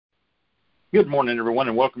Good morning, everyone,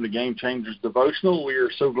 and welcome to Game Changers Devotional. We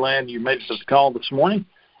are so glad you made it to the call this morning.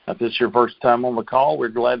 If this is your first time on the call, we're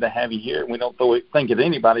glad to have you here. We don't think that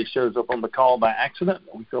anybody shows up on the call by accident.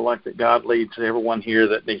 We feel like that God leads everyone here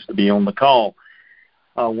that needs to be on the call.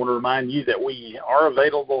 I want to remind you that we are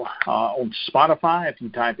available on Spotify. If you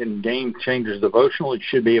type in Game Changers Devotional, you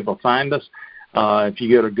should be able to find us. If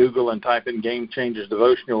you go to Google and type in Game Changers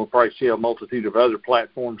Devotional, you'll probably see a multitude of other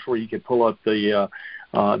platforms where you can pull up the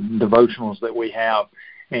devotionals that we have.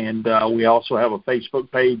 And we also have a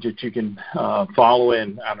Facebook page that you can follow,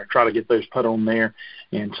 and I'm going to try to get those put on there.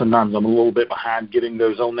 And sometimes I'm a little bit behind getting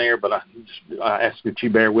those on there, but I ask that you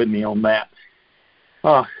bear with me on that.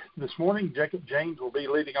 This morning, Jacob James will be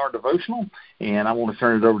leading our devotional, and I want to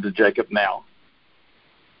turn it over to Jacob now.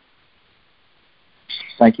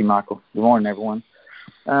 Thank you, Michael. Good morning, everyone.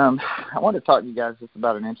 I wanted to talk to you guys just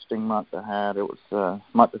about an interesting month I had. It was the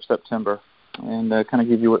month of September, and kind of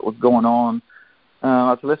give you what was going on.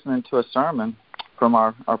 I was listening to a sermon from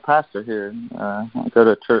our pastor here. I go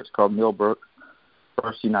to a church called Millbrook,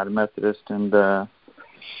 First United Methodist, and the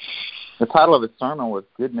title of his sermon was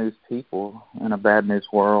Good News People in a Bad News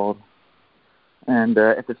World. And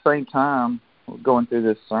at the same time, going through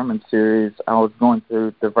this sermon series, I was going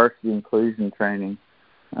through diversity inclusion training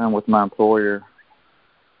with my employer,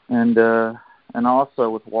 and also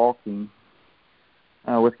with walking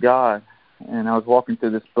with God. And I was walking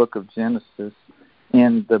through this book of Genesis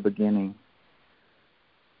in the beginning.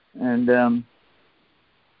 And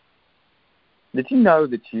did you know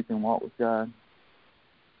that you can walk with God?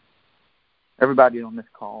 Everybody on this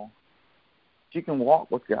call, you can walk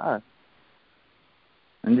with God.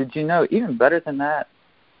 And did you know, even better than that,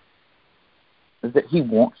 is that He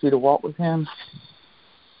wants you to walk with Him?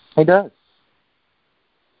 He does.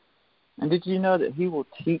 And did you know that He will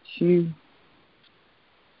teach you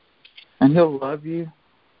and He'll love you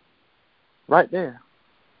right there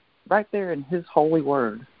in His holy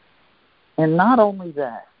word? And not only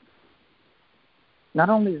that,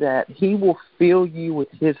 He will fill you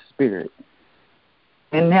with His Spirit.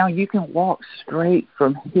 And now you can walk straight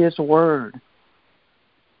from His word.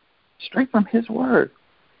 Straight from His word.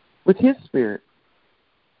 With His Spirit.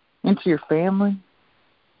 Into your family.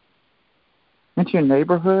 Into your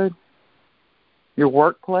neighborhood. Your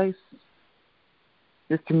workplace.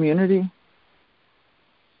 Your community.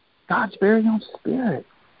 God's very own Spirit.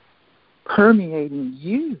 Permeating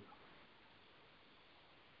you.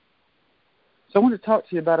 So I want to talk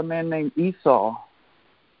to you about a man named Esau.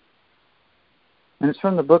 And it's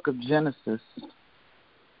from the book of Genesis.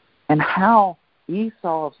 And how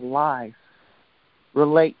Esau's life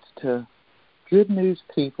relates to good news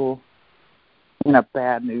people in a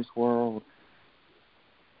bad news world.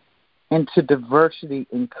 And to diversity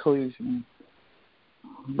inclusion.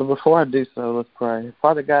 But before I do so, let's pray.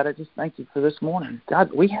 Father God, I just thank you for this morning.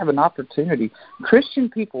 God, we have an opportunity. Christian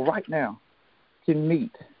people right now can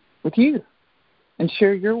meet with you and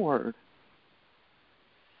share your word.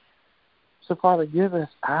 So, Father, give us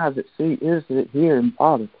eyes that see, ears that hear, and,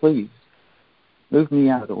 Father, please, move me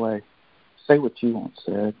out of the way. Say what you want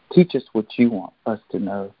said. Teach us what you want us to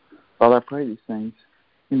know. Father, I pray these things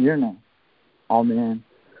in your name. Amen.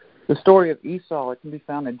 The story of Esau, it can be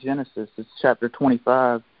found in Genesis. It's chapter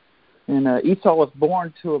 25. And Esau was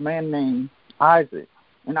born to a man named Isaac.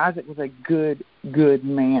 And Isaac was a good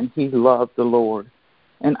man. He loved the Lord.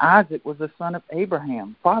 And Isaac was the son of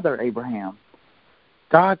Abraham, Father Abraham.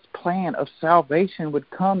 God's plan of salvation would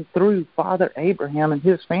come through Father Abraham and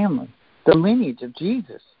his family, the lineage of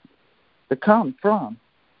Jesus, to come from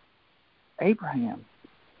Abraham.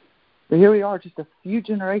 But here we are, just a few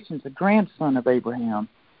generations, a grandson of Abraham,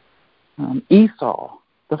 Esau,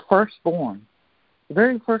 the firstborn, the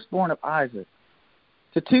very firstborn of Isaac,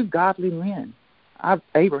 to two godly men,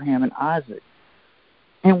 Abraham and Isaac.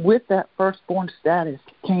 And with that firstborn status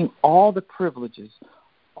came all the privileges,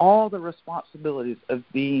 all the responsibilities of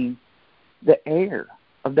being the heir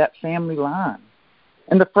of that family line.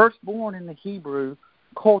 And the firstborn in the Hebrew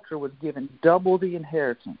culture was given double the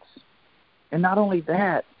inheritance. And not only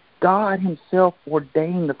that, God Himself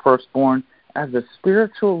ordained the firstborn as the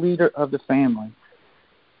spiritual leader of the family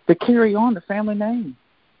to carry on the family name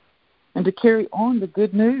and to carry on the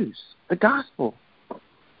good news, the gospel.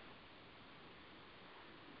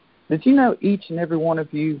 Did you know each and every one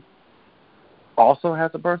of you also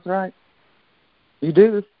has a birthright? You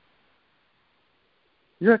do.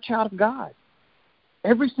 You're a child of God.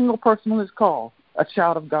 Every single person on this call, a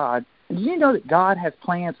child of God. And do you know that God has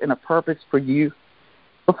plans and a purpose for you?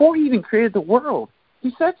 Before He even created the world,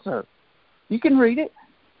 He said so. You can read it.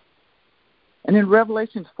 And in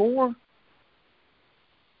Revelation 4,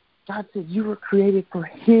 God said you were created for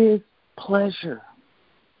His pleasure.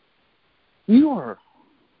 You are.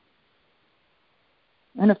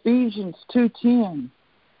 In Ephesians 2:10,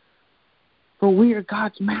 for we are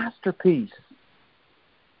God's masterpiece.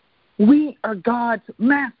 We are God's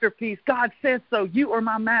masterpiece. God says so. You are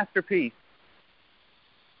my masterpiece.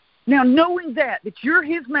 Now, knowing that you're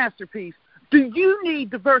his masterpiece, do you need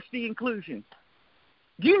diversity inclusion?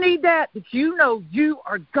 Do you need that you know you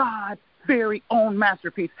are God's very own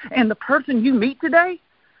masterpiece? And the person you meet today,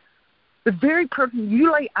 the very person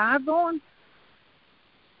you lay eyes on,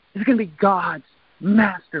 is going to be God's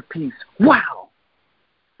masterpiece. Wow.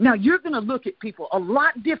 Now, you're going to look at people a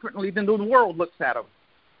lot differently than the world looks at them.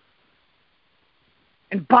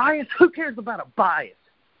 And bias, who cares about a bias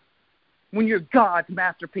when you're God's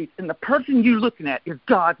masterpiece? And the person you're looking at is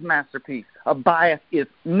God's masterpiece. A bias is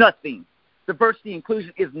nothing. Diversity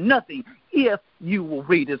inclusion is nothing if you will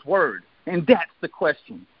read his word. And that's the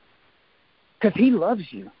question. Because he loves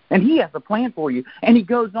you, and he has a plan for you. And he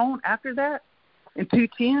goes on after that in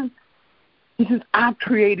 2:10. He says, I've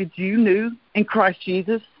created you new in Christ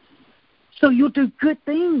Jesus, so you'll do good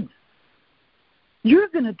things. You're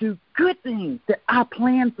going to do good things that I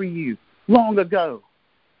planned for you long ago.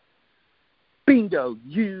 Bingo,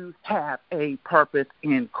 you have a purpose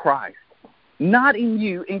in Christ. Not in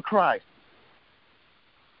you, in Christ.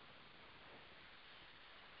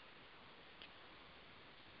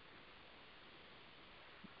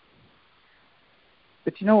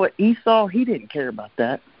 But you know what? Esau, he didn't care about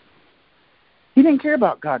that. He didn't care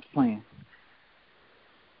about God's plan.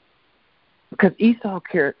 Because Esau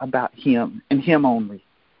cared about him and him only.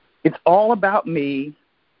 It's all about me.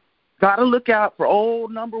 Got to look out for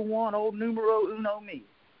old number one, old numero uno me.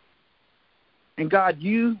 And God,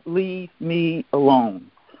 you leave me alone.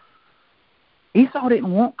 Esau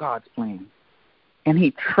didn't want God's plan. And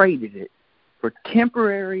he traded it for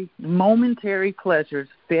temporary, momentary pleasures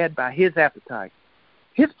fed by his appetite,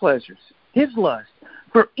 his pleasures, his lust,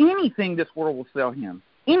 for anything this world will sell him.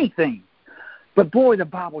 Anything. But boy, the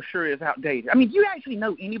Bible sure is outdated. I mean, do you actually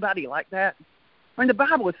know anybody like that? I mean, the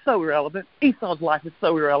Bible is so irrelevant. Esau's life is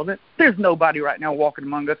so irrelevant. There's nobody right now walking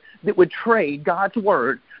among us that would trade God's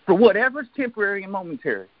word for whatever's temporary and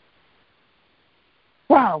momentary.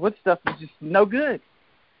 Wow, what stuff is just no good.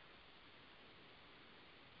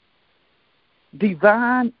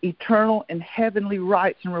 Divine, eternal, and heavenly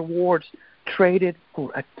rights and rewards traded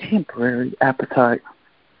for a temporary appetite.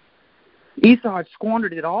 Esau had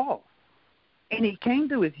squandered it all. And he came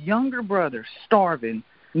to his younger brother starving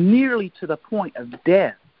nearly to the point of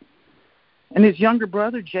death. And his younger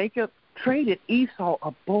brother, Jacob, traded Esau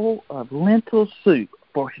a bowl of lentil soup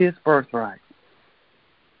for his birthright.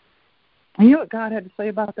 And you know what God had to say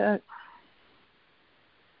about that?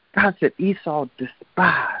 God said Esau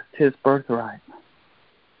despised his birthright.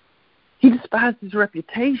 He despised his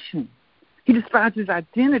reputation. He despised his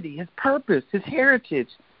identity, his purpose, his heritage,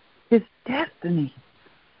 his destiny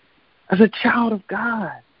as a child of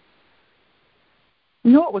God.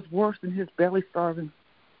 You know what was worse than his belly starving?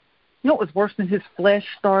 You know what was worse than his flesh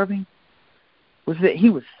starving? Was that he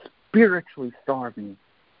was spiritually starving.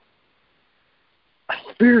 A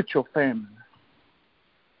spiritual famine.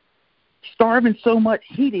 Starving so much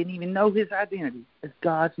he didn't even know his identity as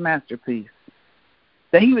God's masterpiece.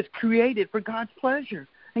 That he was created for God's pleasure.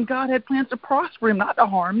 And God had plans to prosper him, not to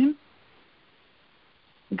harm him.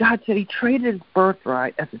 God said he traded his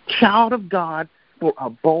birthright as a child of God for a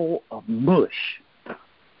bowl of mush.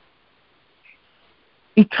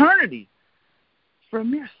 Eternity for a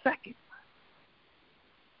mere second.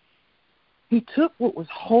 He took what was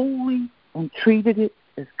holy and treated it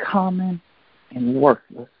as common and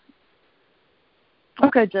worthless.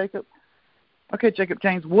 Okay, Jacob,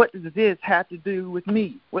 James, what does this have to do with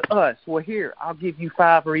me, with us? Well, here, I'll give you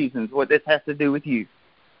 5 reasons what this has to do with you.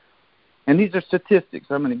 And these are statistics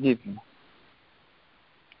I'm going to give you.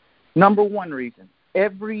 Number 1 reason,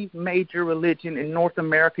 every major religion in North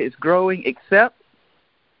America is growing except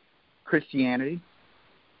Christianity.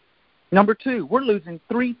 Number 2, we're losing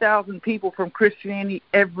 3,000 people from Christianity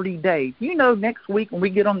every day. You know, next week when we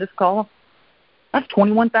get on this call, that's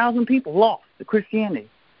 21,000 people lost to Christianity.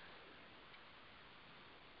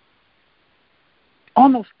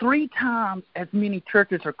 Almost 3 times as many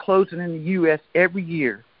churches are closing in the U.S. every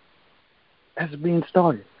year as are being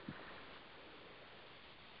started.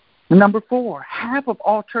 And number 4, half of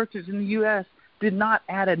all churches in the U.S. did not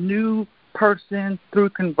add a new person through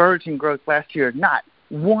conversion growth last year. Not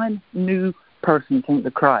one new person came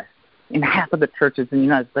to Christ in half of the churches in the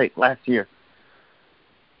United States last year.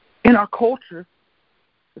 And our culture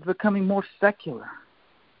is becoming more secular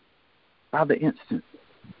by the instant.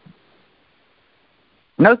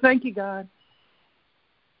 No, thank you, God.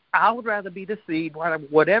 I would rather be deceived,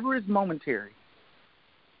 whatever is momentary.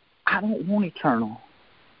 I don't want eternal.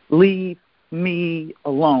 Leave me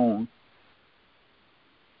alone.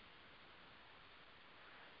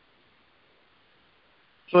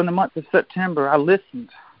 So in the month of September, I listened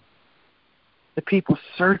to people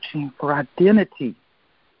searching for identity,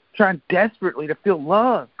 trying desperately to feel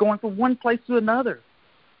love, going from one place to another,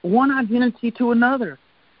 one identity to another,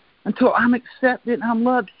 until I'm accepted and I'm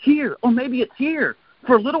loved here. Or maybe it's here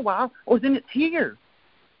for a little while, or then it's here.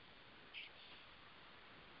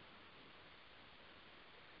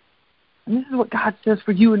 And this is what God says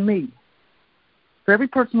for you and me. For every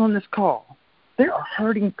person on this call, there are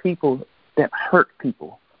hurting people that hurt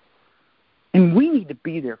people. And we need to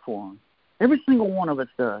be there for them. Every single one of us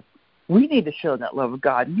does. We need to show that love of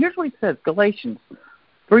God. And here's what he says, Galatians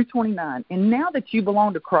 3:29. And now that you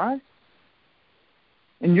belong to Christ,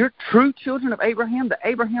 and you're true children of Abraham, the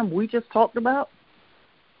Abraham we just talked about,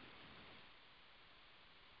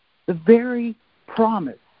 the very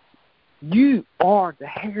promise, you are the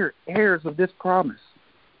heirs of this promise.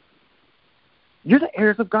 You're the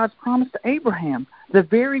heirs of God's promise to Abraham. The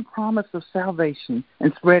very promise of salvation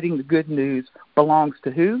and spreading the good news belongs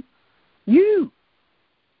to who? You.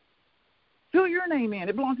 Fill your name in.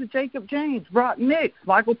 It belongs to Jacob James, Brock Nix,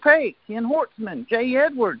 Michael Pate, Ken Hortzman, Jay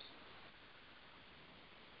Edwards.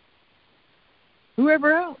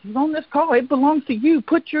 Whoever else is on this call, it belongs to you.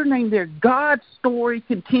 Put your name there. God's story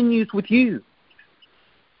continues with you.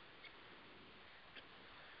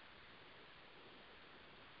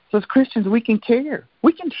 So as Christians, we can care.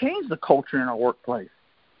 We can change the culture in our workplace.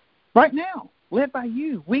 Right now, led by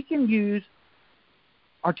you, we can use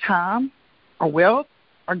our time, our wealth,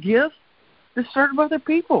 our gifts to serve other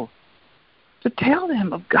people, to tell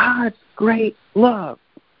them of God's great love.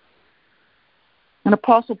 And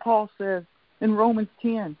Apostle Paul says in Romans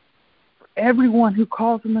 10, everyone who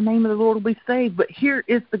calls in the name of the Lord will be saved. But here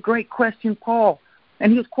is the great question, Paul,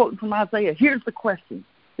 and he was quoting from Isaiah. Here's the question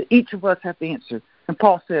that each of us have to answer. And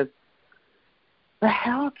Paul says, but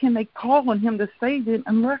how can they call on him to save them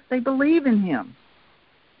unless they believe in him?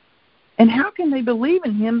 And how can they believe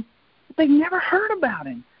in him if they've never heard about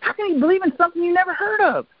him? How can you believe in something you never heard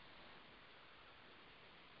of?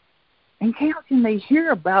 And how can they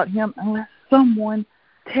hear about him unless someone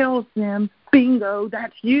tells them, bingo,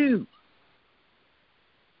 that's you?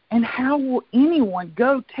 And how will anyone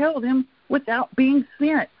go tell them without being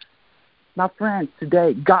sent? My friends,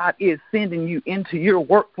 today, God is sending you into your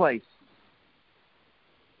workplace.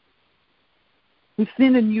 He's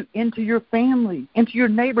sending you into your family, into your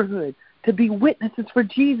neighborhood, to be witnesses for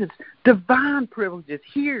Jesus. Divine privileges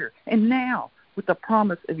here and now with the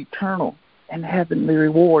promise of eternal and heavenly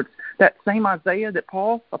rewards. That same Isaiah that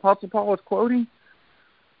Apostle Paul was quoting,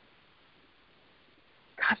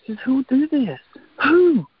 God says, who will do this?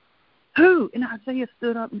 Who? And Isaiah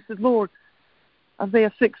stood up and said, Lord,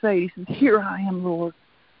 Isaiah 6:8, he says, here I am, Lord.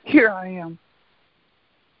 Here I am.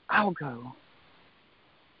 I'll go.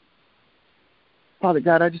 Father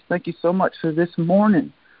God, I just thank you so much for this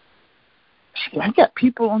morning. I got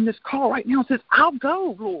people on this call right now that says, I'll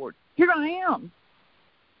go, Lord. Here I am.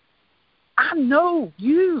 I know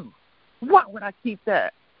you. Why would I keep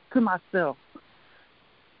that to myself?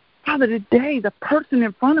 Father, today the person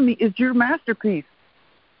in front of me is your masterpiece,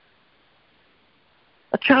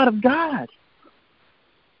 a child of God.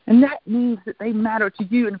 And that means that they matter to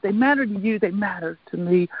you. And if they matter to you, they matter to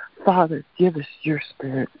me. Father, give us your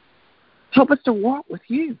spirit. Help us to walk with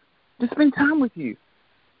you, to spend time with you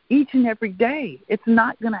each and every day. It's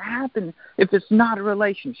not going to happen if it's not a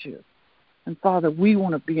relationship. And, Father, we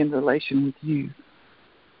want to be in relation with you.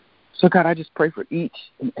 So, God, I just pray for each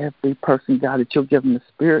and every person, God, that you'll give them the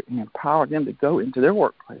spirit and empower them to go into their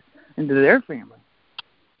workplace, into their family.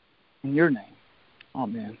 In your name,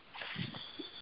 amen.